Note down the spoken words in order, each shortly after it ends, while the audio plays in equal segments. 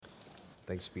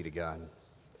Thanks be to God.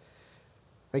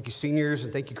 Thank you, seniors,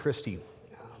 and thank you, Christy.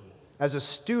 As a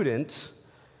student,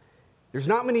 there's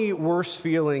not many worse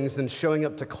feelings than showing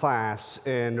up to class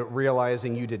and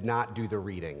realizing you did not do the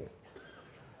reading.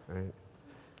 Right?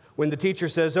 When the teacher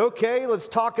says, okay, let's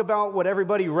talk about what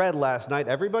everybody read last night.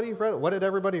 What did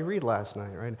everybody read last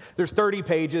night, right? There's 30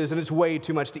 pages, and it's way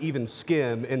too much to even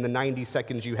skim in the 90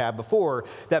 seconds you have before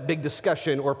that big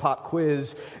discussion or pop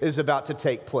quiz is about to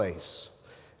take place.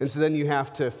 And so then you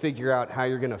have to figure out how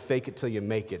you're going to fake it till you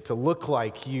make it, to look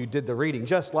like you did the reading,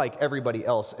 just like everybody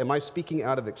else. Am I speaking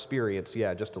out of experience?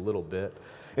 Yeah, just a little bit.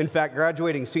 In fact,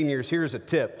 graduating seniors, here's a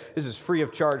tip. This is free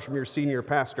of charge from your senior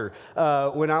pastor.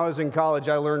 When I was in college,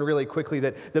 I learned really quickly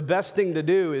that the best thing to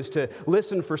do is to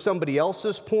listen for somebody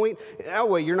else's point. That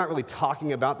way, you're not really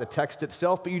talking about the text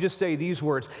itself, but you just say these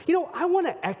words. I want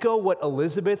to echo what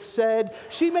Elizabeth said.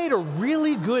 She made a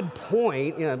really good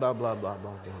point. Blah, blah, blah, blah,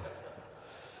 blah.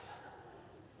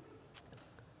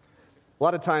 A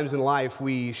lot of times in life,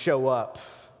 we show up,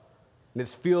 and it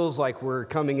feels like we're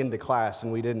coming into class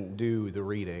and we didn't do the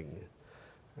reading.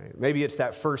 Right? Maybe it's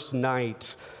that first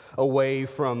night away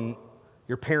from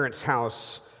your parents'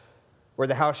 house or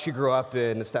the house you grew up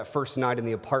in. It's that first night in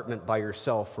the apartment by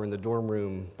yourself or in the dorm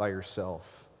room by yourself.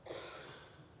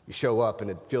 You show up and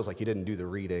it feels like you didn't do the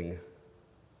reading.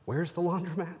 Where's the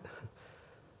laundromat?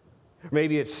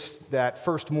 Maybe it's that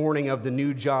first morning of the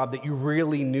new job that you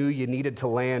really knew you needed to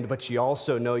land, but you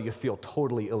also know you feel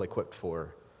totally ill-equipped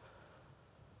for.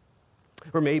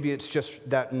 Or maybe it's just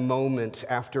that moment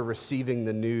after receiving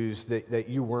the news that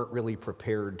you weren't really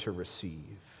prepared to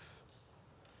receive.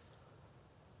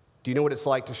 Do you know what it's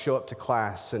like to show up to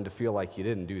class and to feel like you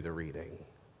didn't do the reading?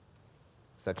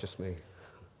 Is that just me?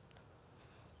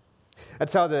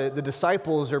 That's how the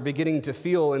disciples are beginning to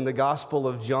feel in the Gospel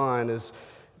of John, as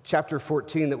chapter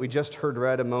 14 that we just heard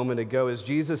read a moment ago, as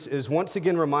Jesus is once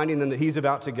again reminding them that he's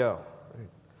about to go.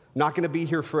 Not going to be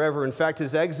here forever. In fact,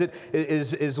 his exit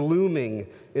is looming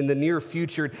in the near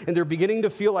future. And they're beginning to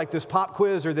feel like this pop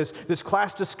quiz or this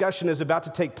class discussion is about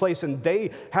to take place, and they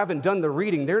haven't done the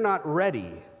reading. They're not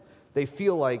ready. They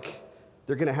feel like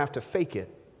they're going to have to fake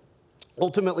it.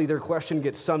 Ultimately, their question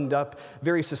gets summed up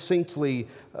very succinctly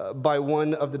by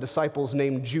one of the disciples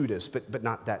named Judas, but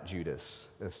not that Judas,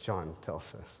 as John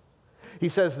tells us. He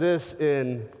says this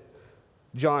in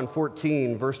John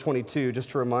 14, verse 22, just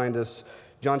to remind us.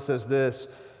 John says this,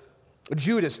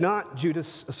 Judas, not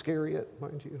Judas Iscariot,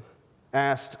 mind you,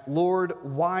 asked, Lord,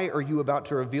 why are you about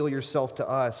to reveal yourself to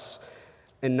us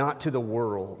and not to the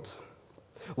world?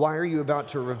 Why are you about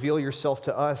to reveal yourself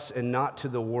to us and not to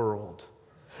the world?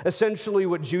 Essentially,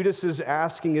 what Judas is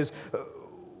asking is,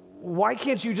 why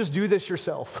can't you just do this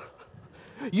yourself?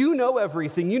 You know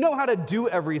everything. You know how to do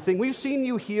everything. We've seen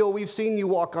you heal. We've seen you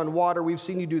walk on water. We've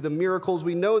seen you do the miracles.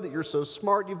 We know that you're so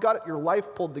smart. You've got your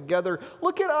life pulled together.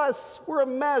 Look at us. We're a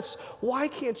mess. Why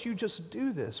can't you just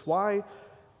do this? Why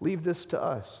leave this to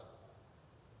us?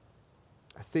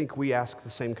 I think we ask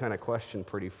the same kind of question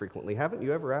pretty frequently. Haven't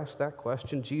you ever asked that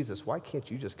question? Jesus, why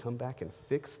can't you just come back and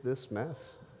fix this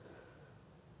mess?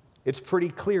 It's pretty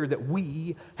clear that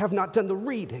we have not done the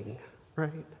reading,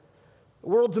 right? The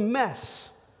world's a mess.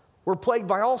 We're plagued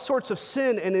by all sorts of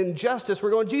sin and injustice. We're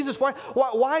going, Jesus,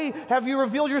 why have you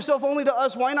revealed yourself only to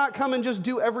us? Why not come and just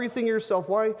do everything yourself?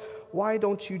 Why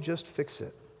don't you just fix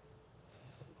it?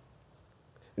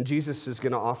 And Jesus is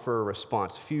going to offer a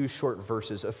response, a few short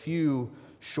verses, a few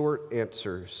short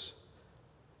answers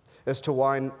as to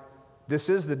why this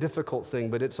is the difficult thing,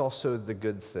 but it's also the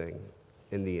good thing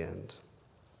in the end.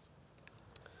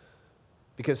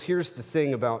 Because here's the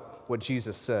thing about what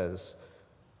Jesus says.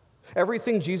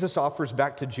 Everything Jesus offers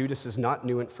back to Judas is not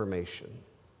new information.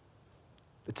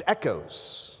 It's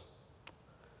echoes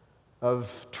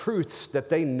of truths that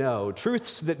they know,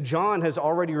 truths that John has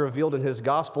already revealed in his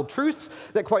gospel, truths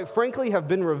that, quite frankly, have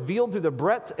been revealed through the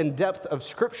breadth and depth of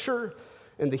Scripture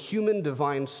and the human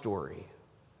divine story.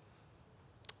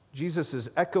 Jesus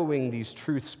is echoing these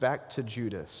truths back to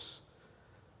Judas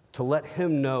to let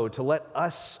him know, to let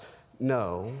us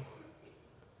know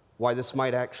why this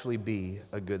might actually be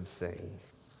a good thing.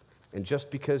 And just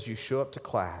because you show up to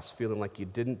class feeling like you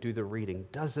didn't do the reading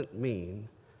doesn't mean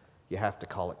you have to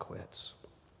call it quits.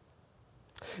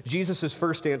 Jesus'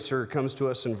 first answer comes to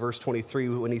us in verse 23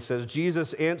 when he says,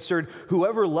 Jesus answered,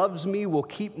 whoever loves me will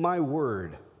keep my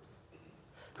word.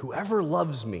 Whoever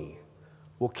loves me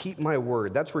will keep my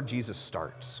word. That's where Jesus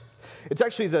starts. It's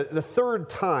actually the third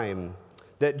time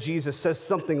that Jesus says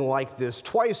something like this.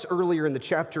 Twice earlier in the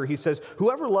chapter, he says,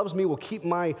 whoever loves me will keep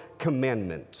my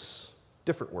commandments.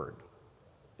 Different word.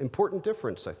 Important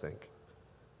difference, I think.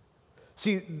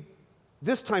 See,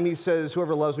 This time he says,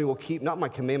 whoever loves me will keep not my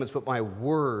commandments, but my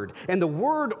word. And the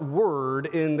word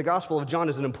in the Gospel of John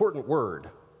is an important word.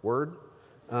 Word?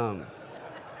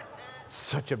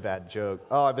 Such a bad joke.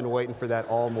 Oh, I've been waiting for that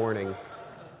all morning.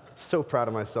 So proud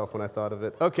of myself when I thought of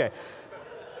it. Okay.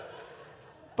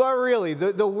 But really,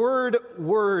 the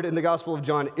word in the Gospel of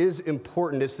John is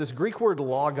important. It's this Greek word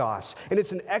logos, and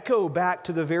it's an echo back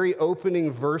to the very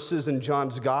opening verses in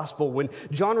John's Gospel when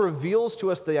John reveals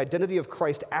to us the identity of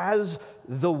Christ as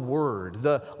the Word,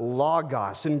 the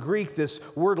logos. In Greek, this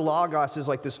word logos is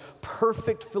like this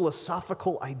perfect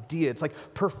philosophical idea. It's like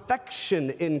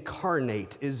perfection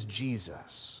incarnate is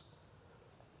Jesus.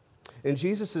 And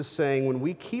Jesus is saying when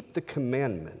we keep the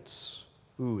commandments,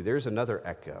 there's another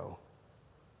echo.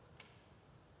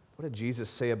 What did Jesus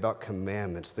say about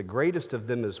commandments? The greatest of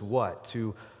them is what?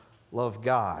 To love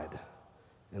God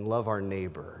and love our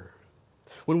neighbor.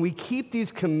 When we keep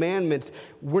these commandments,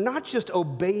 we're not just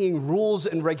obeying rules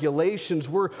and regulations,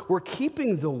 we're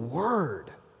keeping the word.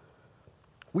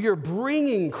 We are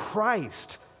bringing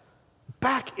Christ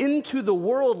back into the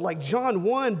world like John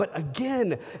 1, but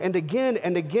again and again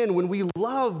and again, when we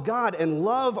love God and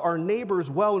love our neighbors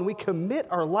well, and we commit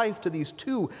our life to these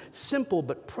two simple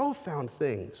but profound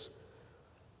things,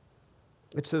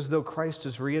 it's as though Christ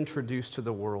is reintroduced to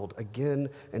the world again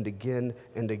and again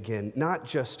and again, not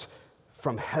just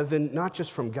from heaven, not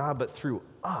just from God, but through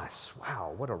us.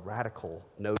 Wow, what a radical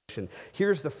notion.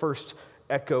 Here's the first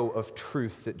echo of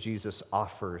truth that Jesus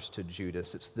offers to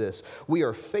Judas. It's this: we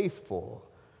are faithful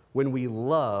when we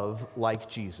love like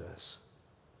Jesus.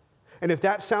 And if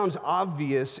that sounds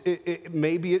obvious,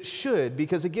 maybe it should,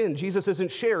 because again, Jesus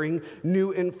isn't sharing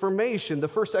new information. The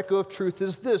first echo of truth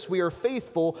is this: we are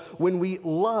faithful when we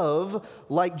love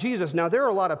like Jesus. Now, there are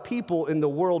a lot of people in the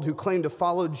world who claim to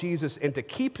follow Jesus and to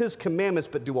keep his commandments,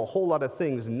 but do a whole lot of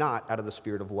things not out of the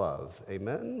spirit of love.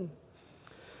 Amen?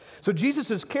 So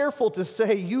Jesus is careful to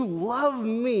say, you love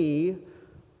me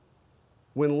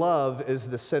when love is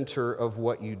the center of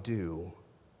what you do.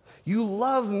 You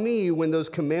love me when those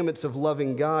commandments of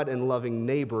loving God and loving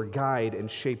neighbor guide and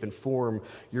shape and form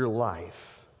your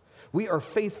life. We are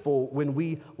faithful when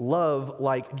we love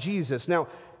like Jesus. Now,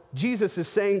 Jesus is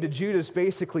saying to Judas,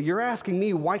 basically, you're asking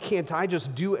me, why can't I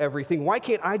just do everything? Why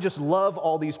can't I just love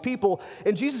all these people?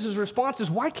 And Jesus' response is,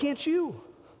 why can't you?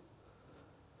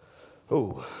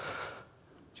 Oh,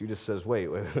 Judas says, wait.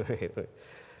 Why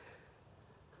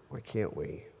can't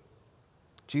we?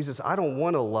 Jesus, I don't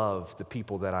want to love the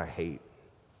people that I hate.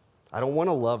 I don't want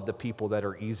to love the people that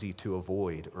are easy to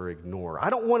avoid or ignore. I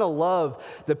don't want to love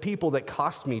the people that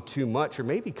cost me too much or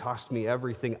maybe cost me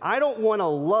everything. I don't want to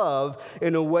love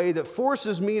in a way that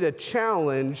forces me to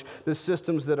challenge the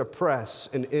systems that oppress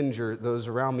and injure those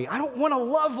around me. I don't want to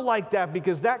love like that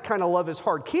because that kind of love is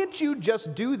hard. Can't you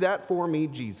just do that for me,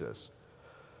 Jesus?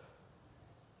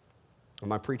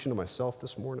 Am I preaching to myself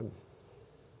this morning?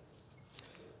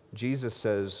 Jesus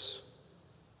says,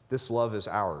 this love is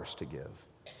ours to give.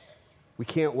 We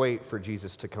can't wait for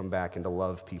Jesus to come back and to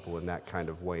love people in that kind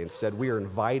of way. Instead, we are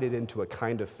invited into a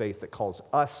kind of faith that calls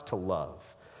us to love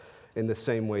in the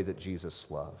same way that Jesus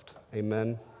loved.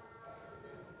 Amen?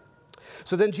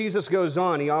 So then Jesus goes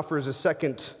on. He offers a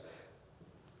second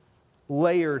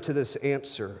layer to this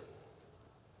answer.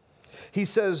 He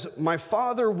says, my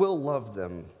Father will love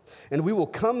them, and we will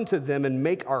come to them and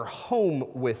make our home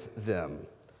with them.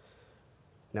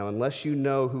 Now, unless you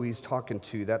know who he's talking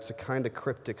to, that's a kind of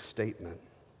cryptic statement.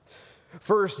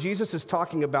 First, Jesus is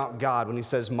talking about God when he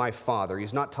says, my Father.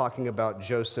 He's not talking about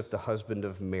Joseph, the husband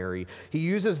of Mary. He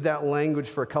uses that language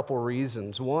for a couple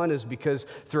reasons. One is because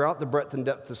throughout the breadth and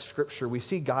depth of Scripture, we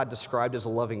see God described as a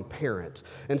loving parent.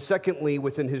 And secondly,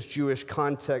 within his Jewish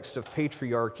context of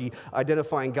patriarchy,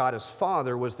 identifying God as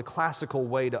Father was the classical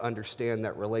way to understand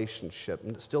that relationship,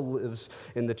 and it still lives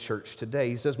in the church today.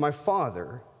 He says, my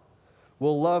Father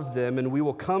will love them, and we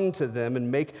will come to them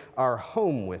and make our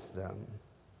home with them.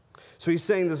 So he's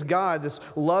saying this God, this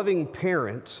loving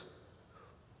parent,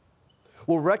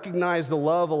 will recognize the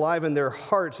love alive in their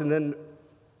hearts and then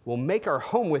will make our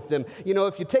home with them. You know,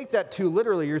 if you take that too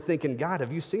literally, you're thinking, God,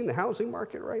 have you seen the housing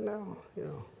market right now?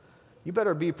 You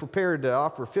better be prepared to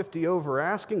offer 50 over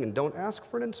asking and don't ask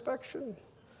for an inspection.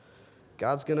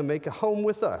 God's going to make a home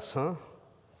with us, huh?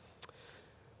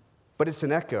 But it's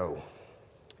an echo.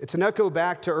 It's an echo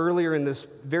back to earlier in this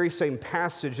very same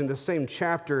passage, in the same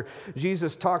chapter.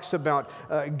 Jesus talks about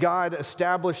God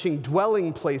establishing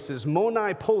dwelling places,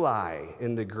 monai polai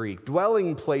in the Greek,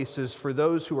 dwelling places for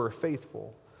those who are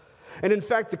faithful. And in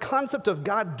fact, the concept of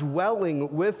God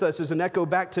dwelling with us is an echo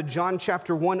back to John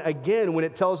chapter 1 again, when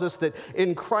it tells us that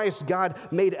in Christ, God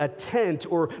made a tent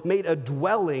or made a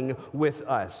dwelling with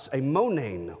us, a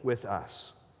monane with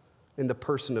us in the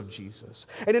person of Jesus.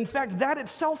 And in fact, that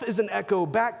itself is an echo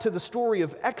back to the story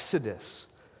of Exodus,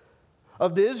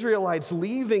 of the Israelites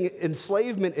leaving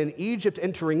enslavement in Egypt,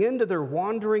 entering into their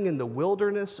wandering in the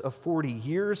wilderness of 40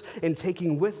 years, and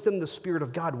taking with them the Spirit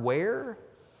of God. Where?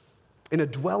 In a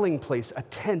dwelling place, a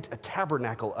tent, a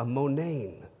tabernacle, a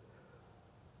monane.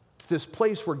 It's this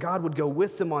place where God would go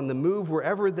with them on the move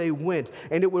wherever they went,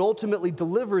 and it would ultimately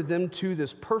deliver them to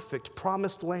this perfect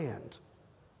promised land.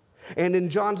 And in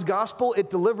John's gospel,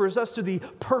 it delivers us to the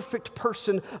perfect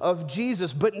person of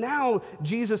Jesus. But now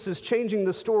Jesus is changing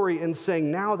the story and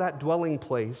saying now that dwelling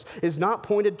place is not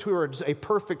pointed towards a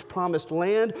perfect promised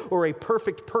land or a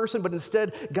perfect person, but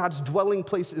instead God's dwelling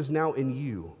place is now in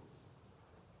you.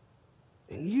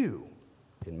 In you.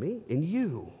 In me. In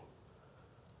you.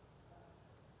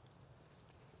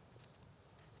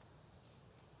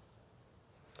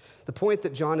 The point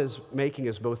that John is making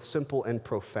is both simple and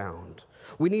profound.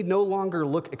 We need no longer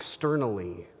look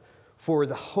externally for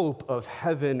the hope of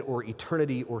heaven or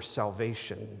eternity or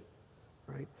salvation,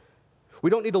 right? We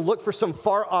don't need to look for some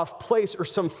far-off place or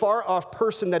some far-off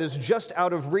person that is just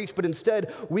out of reach, but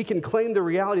instead we can claim the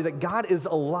reality that God is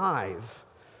alive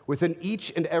within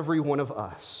each and every one of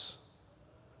us.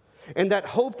 And that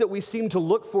hope that we seem to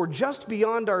look for just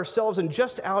beyond ourselves and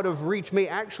just out of reach may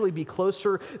actually be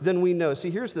closer than we know. See,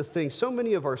 here's the thing. So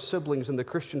many of our siblings in the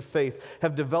Christian faith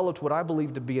have developed what I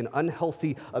believe to be an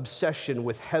unhealthy obsession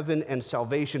with heaven and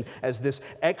salvation as this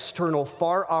external,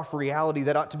 far-off reality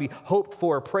that ought to be hoped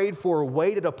for, prayed for,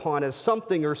 waited upon as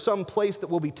something or some place that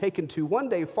we'll be taken to one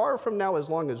day far from now as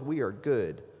long as we are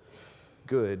good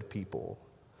people.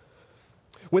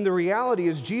 When the reality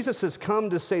is Jesus has come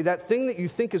to say that thing that you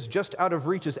think is just out of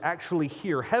reach is actually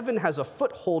here. Heaven has a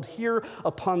foothold here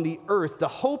upon the earth. The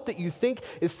hope that you think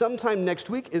is sometime next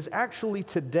week is actually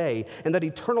today. And that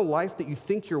eternal life that you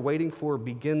think you're waiting for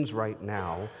begins right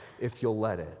now if you'll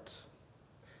let it.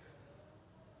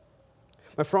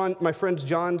 My friends,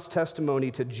 John's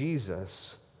testimony to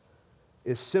Jesus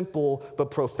is simple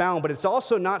but profound, but it's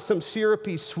also not some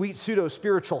syrupy, sweet,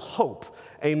 pseudo-spiritual hope.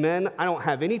 Amen? I don't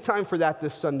have any time for that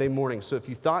this Sunday morning. So if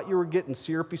you thought you were getting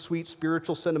syrupy, sweet,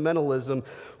 spiritual sentimentalism,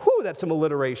 that's some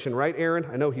alliteration, right, Aaron?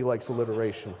 I know he likes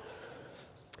alliteration.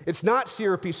 It's not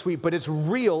syrupy sweet, but it's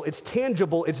real, it's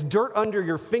tangible, it's dirt under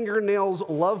your fingernails,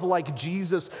 love like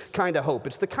Jesus kind of hope.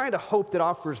 It's the kind of hope that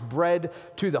offers bread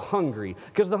to the hungry,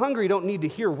 because the hungry don't need to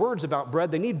hear words about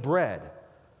bread, they need bread.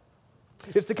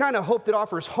 It's the kind of hope that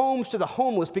offers homes to the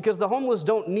homeless, because the homeless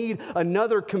don't need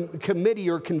another committee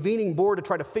or convening board to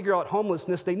try to figure out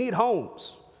homelessness. They need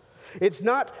homes.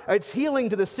 It's healing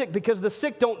to the sick, because the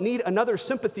sick don't need another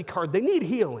sympathy card. They need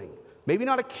healing. Maybe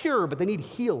not a cure, but they need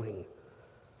healing.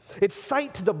 It's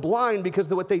sight to the blind, because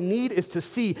what they need is to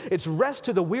see. It's rest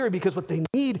to the weary, because what they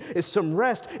need is some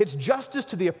rest. It's justice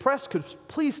to the oppressed, because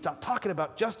please stop talking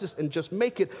about justice and just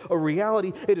make it a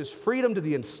reality. It is freedom to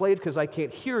the enslaved, because I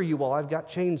can't hear you while I've got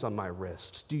chains on my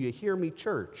wrists. Do you hear me,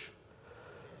 church?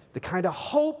 The kind of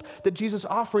hope that Jesus is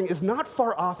offering is not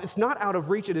far off. It's not out of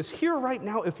reach. It is here right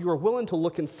now if you are willing to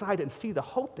look inside and see the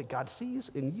hope that God sees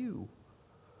in you,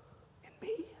 in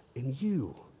me, in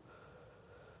you.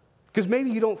 Because maybe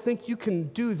you don't think you can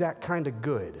do that kind of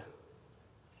good.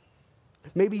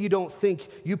 Maybe you don't think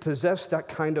you possess that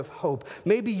kind of hope.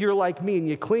 Maybe you're like me and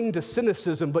you cling to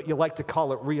cynicism, but you like to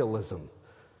call it realism.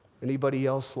 Anybody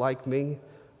else like me?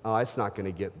 Oh, it's not going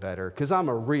to get better because I'm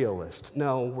a realist.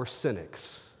 No, we're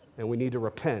cynics, and we need to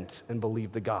repent and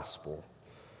believe the gospel.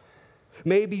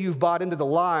 Maybe you've bought into the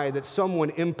lie that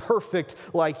someone imperfect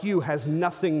like you has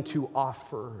nothing to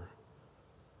offer.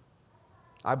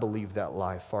 I believe that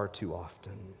lie far too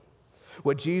often.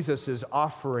 What Jesus is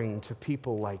offering to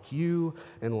people like you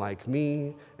and like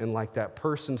me and like that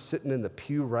person sitting in the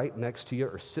pew right next to you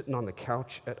or sitting on the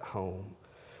couch at home,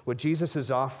 what Jesus is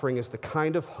offering is the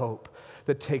kind of hope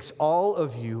that takes all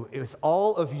of you with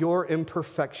all of your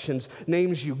imperfections,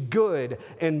 names you good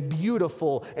and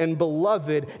beautiful and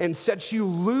beloved, and sets you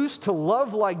loose to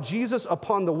love like Jesus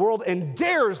upon the world and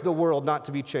dares the world not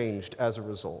to be changed as a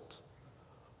result.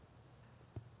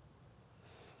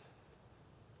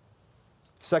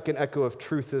 Second echo of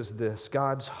truth is this: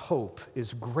 God's hope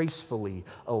is gracefully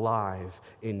alive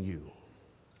in you.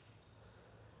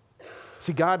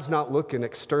 See, God's not looking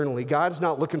externally. God's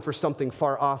not looking for something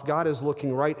far off. God is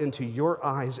looking right into your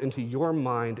eyes, into your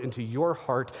mind, into your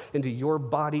heart, into your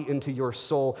body, into your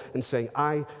soul, and saying,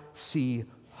 I see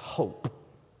hope.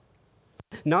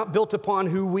 Not built upon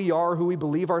who we are, who we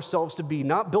believe ourselves to be,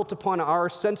 not built upon our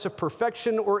sense of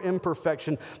perfection or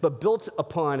imperfection, but built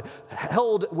upon,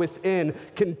 held within,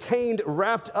 contained,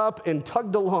 wrapped up, and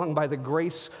tugged along by the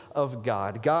grace of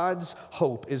God. God's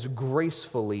hope is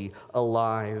gracefully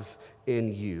alive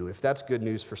in you. If that's good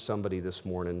news for somebody this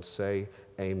morning, say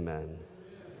amen.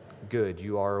 Good,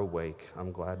 you are awake.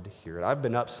 I'm glad to hear it. I've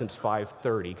been up since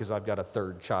 5:30 because I've got a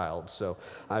third child, so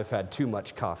I've had too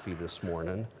much coffee this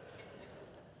morning.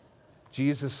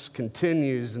 Jesus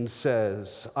continues and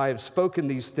says, I have spoken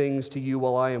these things to you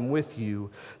while I am with you.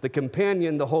 The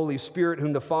companion, the Holy Spirit,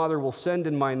 whom the Father will send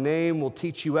in my name, will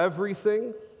teach you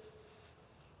everything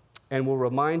and will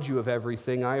remind you of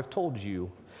everything I have told you.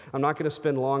 I'm not going to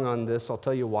spend long on this. I'll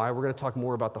tell you why. We're going to talk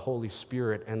more about the Holy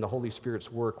Spirit and the Holy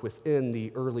Spirit's work within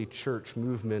the early church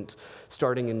movement.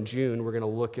 Starting in June, we're going to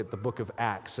look at the book of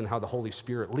Acts and how the Holy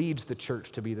Spirit leads the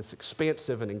church to be this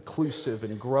expansive and inclusive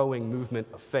and growing movement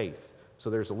of faith. So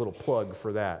there's a little plug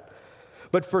for that.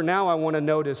 But for now, I want to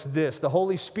notice this. The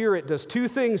Holy Spirit does two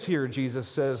things here, Jesus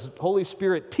says. Holy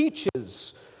Spirit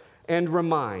teaches and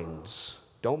reminds.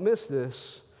 Don't miss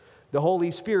this. The Holy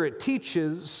Spirit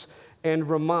teaches and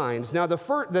reminds. Now,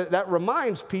 that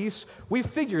reminds piece, we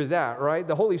figure that, right?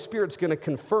 The Holy Spirit's going to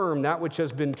confirm that which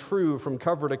has been true from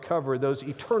cover to cover, those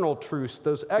eternal truths,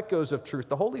 those echoes of truth.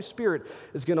 The Holy Spirit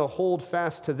is going to hold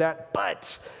fast to that.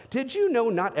 But did you know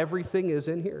not everything is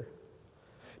in here?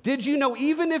 Did you know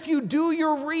even if you do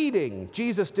your reading,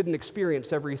 Jesus didn't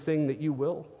experience everything that you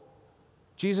will?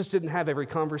 Jesus didn't have every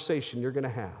conversation you're going to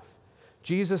have.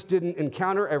 Jesus didn't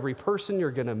encounter every person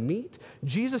you're going to meet.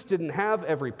 Jesus didn't have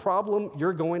every problem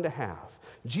you're going to have.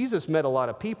 Jesus met a lot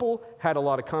of people, had a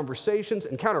lot of conversations,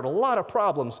 encountered a lot of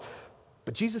problems,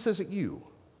 but Jesus isn't you.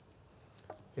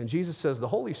 And Jesus says the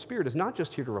Holy Spirit is not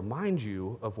just here to remind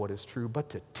you of what is true, but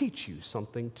to teach you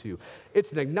something too.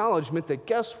 It's an acknowledgement that,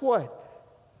 guess what?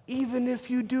 Even if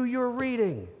you do your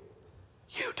reading,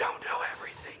 you don't know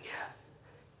everything yet.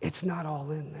 It's not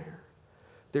all in there.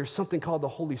 There's something called the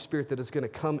Holy Spirit that is going to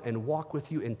come and walk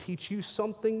with you and teach you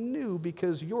something new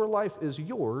because your life is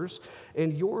yours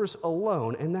and yours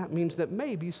alone. And that means that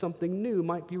maybe something new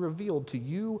might be revealed to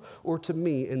you or to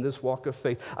me in this walk of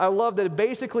faith. I love that it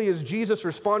basically is Jesus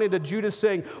responding to Judas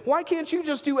saying, why can't you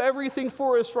just do everything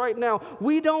for us right now?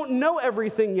 We don't know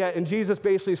everything yet. And Jesus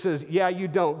basically says, yeah, you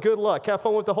don't. Good luck. Have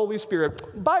fun with the Holy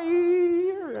Spirit.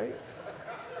 Bye. Right?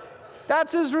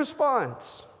 That's his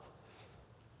response.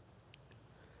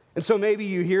 And so maybe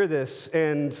you hear this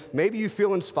and maybe you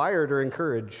feel inspired or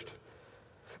encouraged.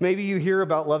 Maybe you hear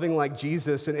about loving like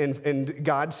Jesus and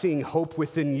God seeing hope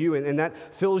within you and that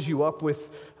fills you up with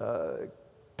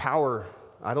power.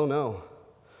 I don't know.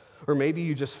 Or maybe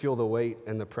you just feel the weight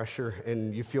and the pressure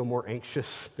and you feel more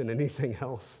anxious than anything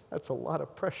else. That's a lot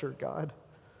of pressure, God.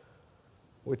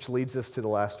 Which leads us to the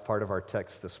last part of our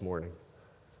text this morning.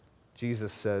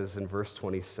 Jesus says in verse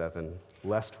 27,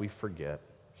 lest we forget,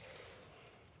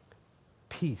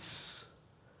 peace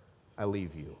I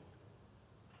leave you.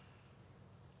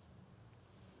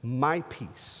 My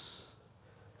peace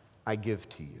I give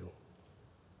to you.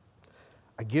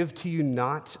 I give to you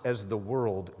not as the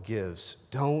world gives.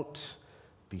 Don't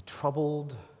be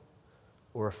troubled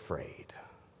or afraid.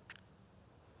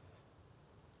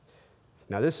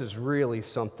 Now, this is really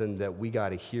something that we got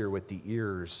to hear with the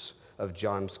ears of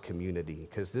John's community,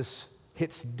 because this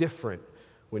hits different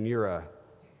when you're a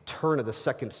turn of the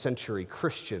second century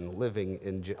Christian living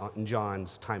in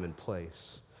John's time and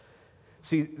place.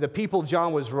 See, the people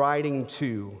John was writing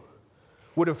to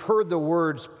would have heard the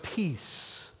words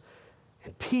peace,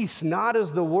 and peace not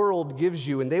as the world gives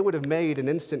you, and they would have made an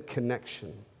instant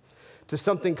connection to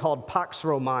something called Pax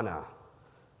Romana.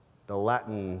 The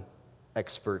Latin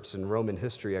experts and Roman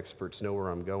history experts know where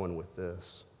I'm going with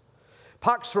this.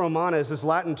 Pax Romana is this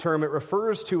Latin term. It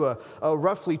refers to a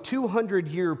roughly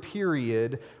 200-year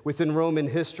period within Roman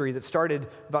history that started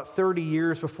about 30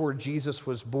 years before Jesus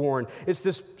was born. It's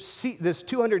this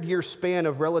 200-year span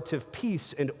of relative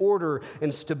peace and order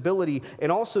and stability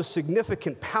and also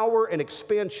significant power and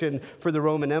expansion for the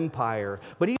Roman Empire.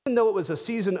 But even though it was a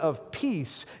season of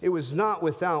peace, it was not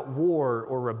without war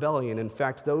or rebellion. In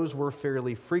fact, those were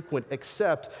fairly frequent,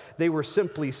 except they were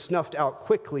simply snuffed out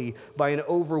quickly by an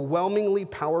overwhelmingly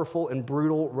powerful and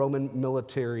brutal Roman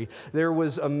military. There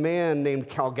was a man named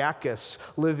Calgacus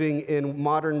living in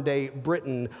modern-day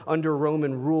Britain under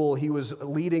Roman rule. He was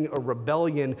leading a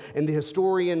rebellion, and the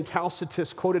historian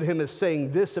Tacitus quoted him as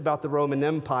saying this about the Roman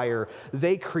Empire: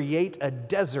 they create a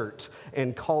desert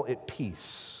and call it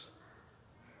peace.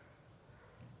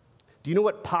 Do you know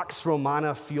what Pax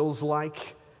Romana feels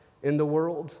like in the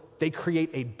world? They create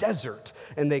a desert,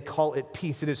 and they call it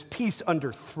peace. It is peace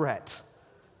under threat.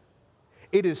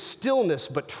 It is stillness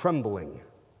but trembling.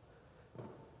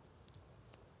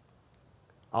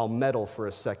 I'll meddle for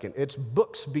a second. It's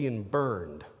books being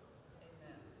burned.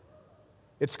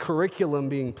 It's curriculum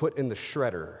being put in the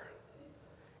shredder.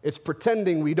 It's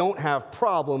pretending we don't have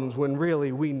problems when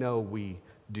really we know we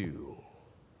do.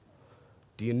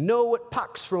 Do you know what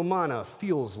Pax Romana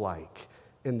feels like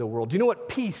in the world? Do you know what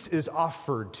peace is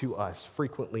offered to us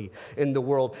frequently in the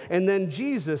world? And then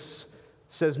Jesus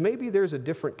says maybe there's a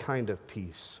different kind of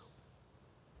peace.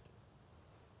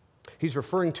 He's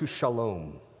referring to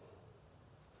shalom.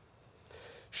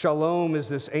 Shalom is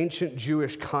this ancient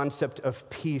Jewish concept of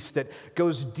peace that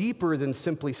goes deeper than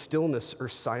simply stillness or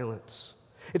silence.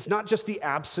 It's not just the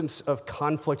absence of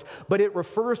conflict, but it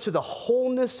refers to the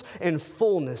wholeness and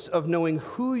fullness of knowing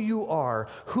who you are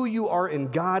in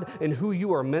God, and who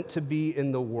you are meant to be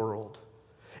in the world.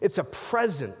 It's a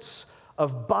presence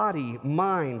of body,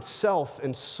 mind, self,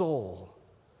 and soul.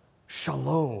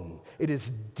 Shalom. It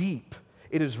is deep.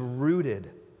 It is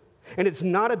rooted. And it's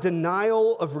not a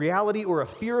denial of reality or a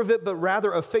fear of it, but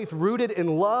rather a faith rooted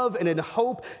in love and in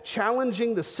hope,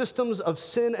 challenging the systems of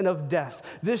sin and of death.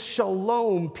 This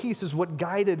shalom peace is what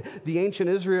guided the ancient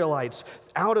Israelites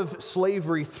out of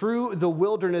slavery, through the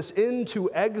wilderness, into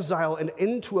exile, and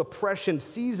into oppression,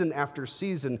 season after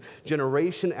season,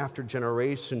 generation after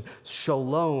generation.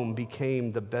 Shalom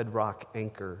became the bedrock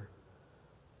anchor.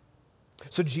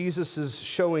 So Jesus is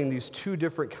showing these two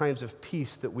different kinds of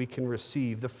peace that we can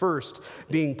receive. The first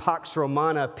being Pax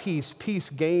Romana, peace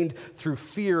gained through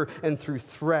fear and through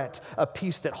threat, a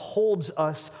peace that holds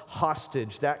us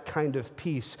hostage, that kind of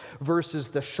peace, versus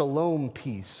the shalom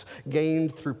peace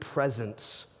gained through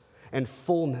presence and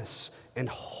fullness and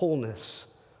wholeness,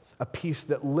 a peace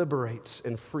that liberates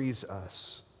and frees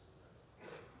us.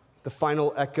 The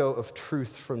final echo of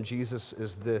truth from Jesus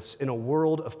is this: in a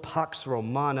world of Pax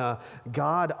Romana,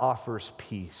 God offers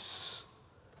peace.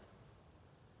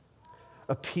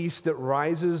 A peace that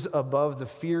rises above the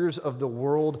fears of the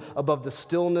world, above the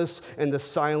stillness and the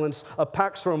silence. A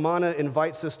Pax Romana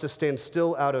invites us to stand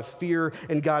still out of fear,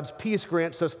 and God's peace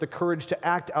grants us the courage to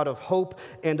act out of hope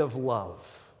and of love.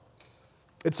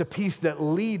 It's a peace that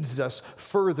leads us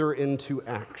further into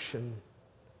action.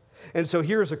 And so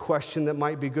here's a question that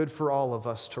might be good for all of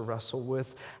us to wrestle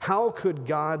with. How could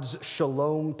God's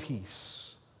shalom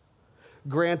peace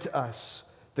grant us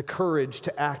the courage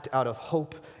to act out of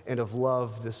hope and of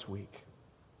love this week?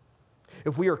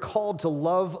 If we are called to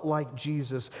love like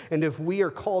Jesus, and if we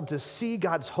are called to see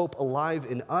God's hope alive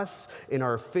in us, in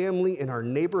our family, in our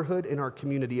neighborhood, in our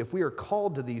community, if we are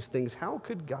called to these things, how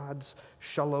could God's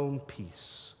shalom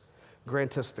peace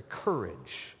grant us the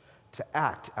courage to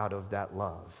act out of that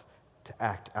love, to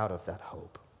act out of that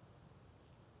hope?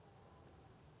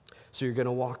 So you're going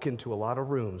to walk into a lot of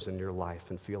rooms in your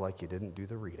life and feel like you didn't do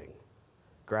the reading.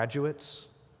 Graduates,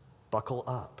 buckle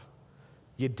up.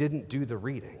 You didn't do the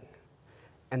reading,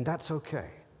 and that's okay.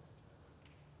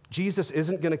 Jesus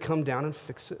isn't going to come down and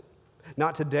fix it.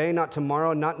 Not today, not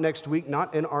tomorrow, not next week,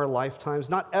 not in our lifetimes,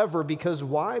 not ever. Because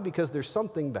why? Because there's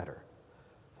something better.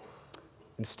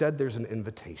 Instead, there's an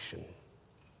invitation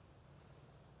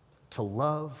to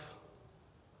love,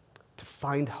 to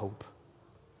find hope,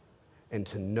 and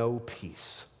to know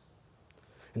peace.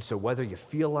 And so whether you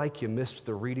feel like you missed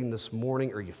the reading this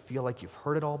morning or you feel like you've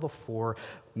heard it all before,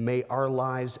 may our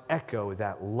lives echo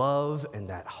that love and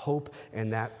that hope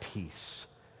and that peace,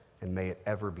 and may it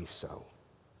ever be so.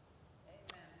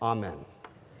 Amen.